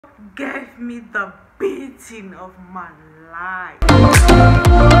gave me the beating of my life.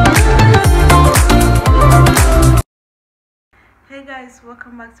 Hey guys,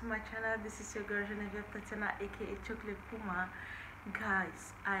 welcome back to my channel. This is your girl Genevieve Tatiana, aka Chocolate Puma.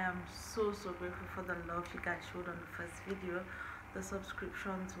 Guys, I am so grateful for the love you guys showed on the first video. The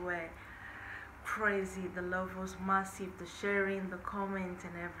subscriptions were crazy, the love was massive, the sharing, the comments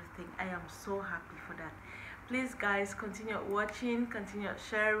and everything. I am so happy for that. Please guys, continue watching, continue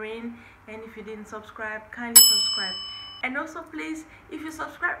sharing, and if you didn't subscribe, kindly subscribe. And also please, if you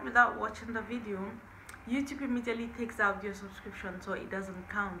subscribe without watching the video, YouTube immediately takes out your subscription, so it doesn't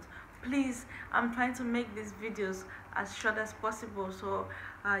count. Please, I'm trying to make these videos as short as possible, so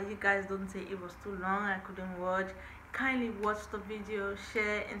you guys don't say it was too long, I couldn't watch. Kindly watch the video,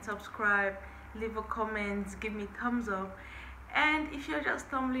 share and subscribe, leave a comment, give me thumbs up. And if you're just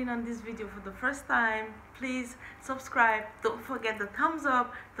stumbling on this video for the first time, please subscribe, don't forget the thumbs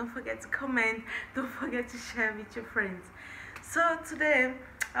up, don't forget to comment, don't forget to share with your friends. So today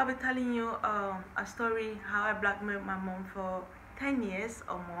I'll be telling you a story how I blackmailed my mom for 10 years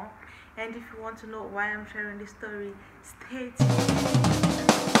or more. And if you want to know why I'm sharing this story, stay tuned.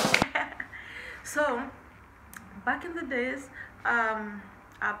 So back in the days,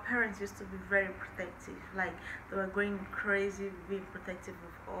 our parents used to be very protective, like they were going crazy being protective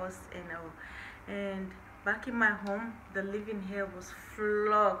of us and all. And back in my home, the living here was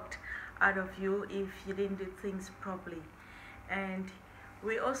flogged out of you if you didn't do things properly. And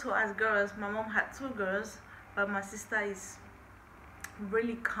we also, as girls, my mom had 2 girls, but my sister is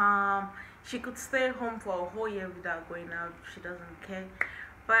really calm. She could stay home for a whole year without going out, she doesn't care.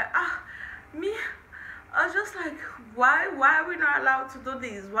 But me, I was just like, why are we not allowed to do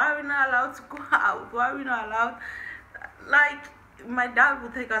this? Why are we not allowed to go out? Why are we not allowed? Like, my dad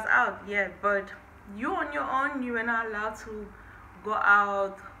would take us out, yeah, but you on your own, you were not allowed to go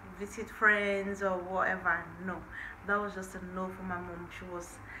out, visit friends or whatever. No, that was just a no for my mom. She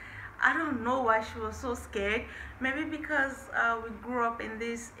was, I don't know why she was so scared. Maybe because we grew up in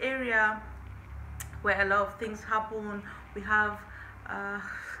this area where a lot of things happen. We have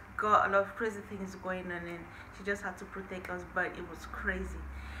got a lot of crazy things going on, and she just had to protect us, but it was crazy.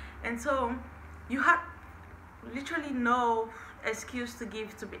 And so you had literally no excuse to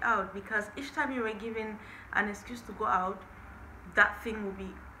give to be out, because each time you were given an excuse to go out, that thing will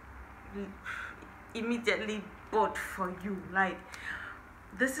be immediately bought for you. Like,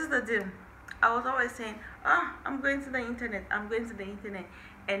 this is the deal. I was always saying, I'm going to the internet, I'm going to the internet.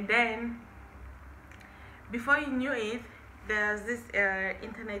 And then before you knew it, there's this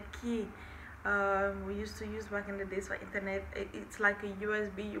internet key we used to use back in the days for internet. It's like a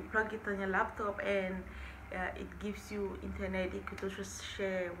USB. You plug it on your laptop and it gives you internet. You could also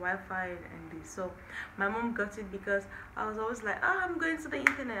share Wi-Fi and this. So my mom got it because I was always like, I'm going to the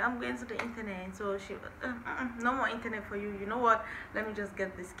internet, I'm going to the internet. And so she no more internet for you. You know what, let me just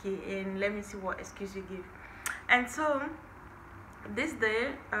get this key and let me see what excuse you give. And so this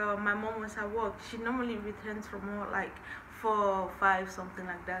day, my mom was at work. She normally returns from work like 4 or 5, something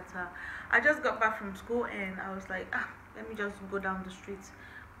like that. I just got back from school and I was like, let me just go down the street.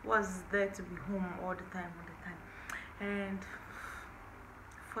 Was there to be home all the time. And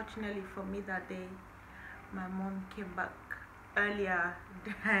fortunately for me that day, my mom came back earlier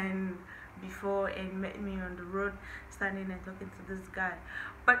than before and met me on the road standing and talking to this guy.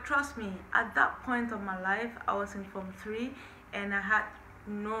 But trust me, at that point of my life, I was in Form 3 and I had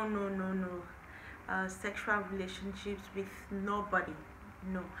no sexual relationships with nobody.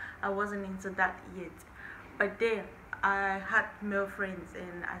 No, I wasn't into that yet. But then I had male friends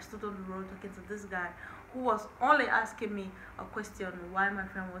and I stood on the road talking to this guy who was only asking me a question why my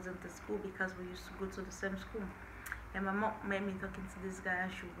friend wasn't at school, because we used to go to the same school. And my mom made me talking to this guy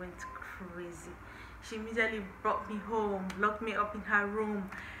and she went crazy. She immediately brought me home, locked me up in her room,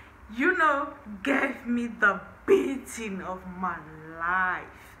 you know, gave me the beating of my life.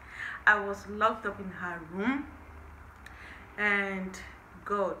 I was locked up in her room, and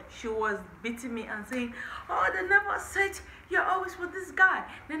God, she was beating me and saying, they never said you're always with this guy,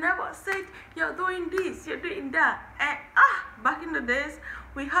 they never said you're doing this, you're doing that. And back in the days,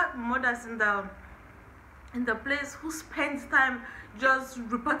 we had mothers in the place who spent time just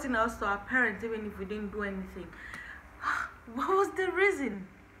reporting us to our parents even if we didn't do anything. What was the reason?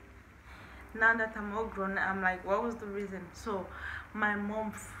 Now that I'm all grown, I'm like, what was the reason? So my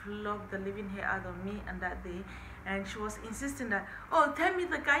mom flogged the living hell out of me on that day, and she was insisting that, tell me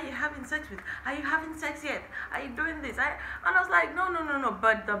the guy you're having sex with. Are you having sex yet? Are you doing this? And I was like, no.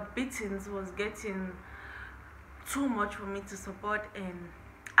 But the beatings was getting too much for me to support, and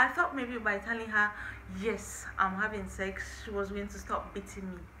I thought maybe by telling her yes, I'm having sex, she was going to stop beating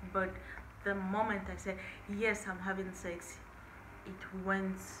me. But the moment I said yes, I'm having sex, it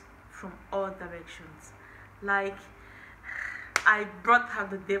went from all directions. Like, I brought her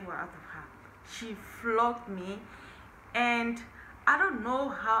the devil out of her. She flogged me, and I don't know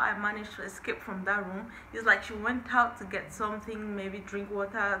how I managed to escape from that room. It's like she went out to get something, maybe drink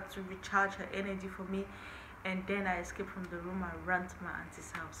water to recharge her energy for me, and then I escaped from the room. I ran to my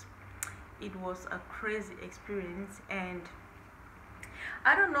auntie's house. It was a crazy experience, and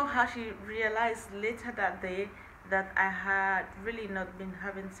I don't know how she realized later that day that I had really not been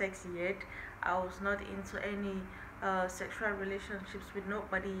having sex yet. I was not into any sexual relationships with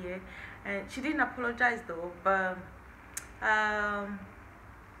nobody yet, and she didn't apologize though. But um,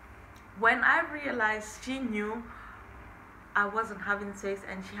 when I realized she knew I wasn't having sex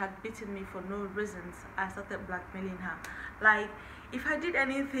and she had beaten me for no reasons, I started blackmailing her. Like, if I did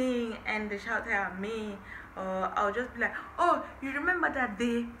anything and they shouted at me, I'll just be like, oh, you remember that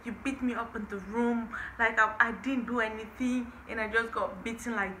day you beat me up in the room? Like, I didn't do anything and I just got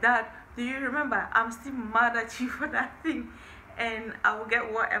beaten like that. Do you remember? I'm still mad at you for that thing. And I will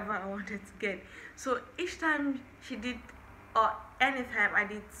get whatever I wanted to get. So each time she did, or anytime I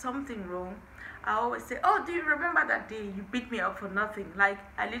did something wrong, I always say, oh, do you remember that day you beat me up for nothing? Like,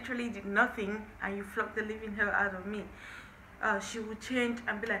 I literally did nothing and you flogged the living hell out of me. She would change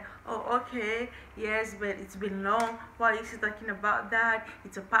and be like, oh, okay, yes, but it's been long. Why is she talking about that?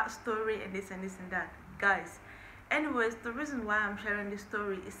 It's a past story and this and this and that. Guys, anyways, the reason why I'm sharing this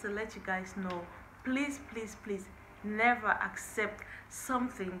story is to let you guys know, please, please, please, never accept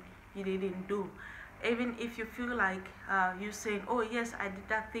something you didn't do. Even if you feel like you saying, oh yes, I did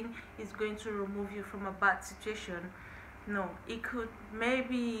that thing, is going to remove you from a bad situation. No, it could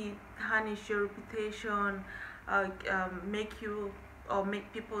maybe tarnish your reputation, make you or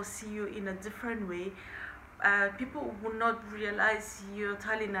make people see you in a different way. People will not realize you're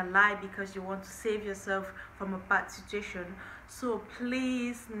telling a lie because you want to save yourself from a bad situation. So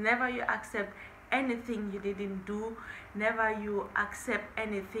please, never you accept anything you didn't do. Never you accept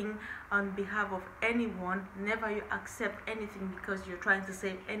anything on behalf of anyone. Never you accept anything because you're trying to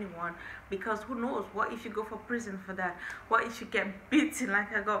save anyone, because who knows, what if you go for prison for that? What if you get beaten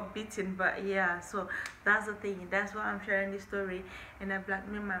like I got beaten? But yeah, so that's the thing. That's why I'm sharing this story. And I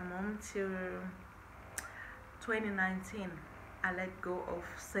blackmailed my mom till 2019. I let go of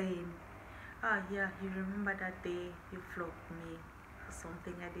saying, oh yeah, you remember that day you flogged me for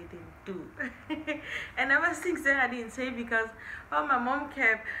something I didn't do. And ever since then I didn't say, because my mom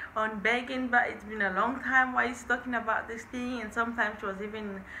kept on begging, but it's been a long time why is talking about this thing. And sometimes she was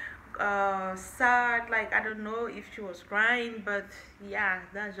even sad, like I don't know if she was crying, but yeah,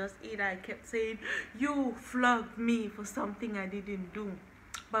 that's just it. I kept saying, you flogged me for something I didn't do.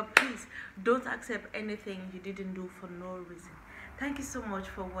 But please don't accept anything you didn't do for no reason. Thank you so much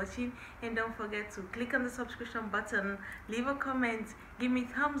for watching, and don't forget to click on the subscription button, leave a comment, give me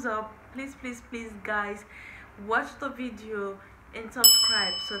thumbs up. Please, please, please guys, watch the video and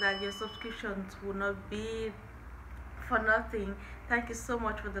subscribe so that your subscriptions will not be for nothing. Thank you so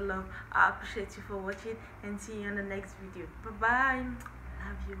much for the love. I appreciate you for watching, and see you in the next video. Bye bye.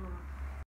 Love you all.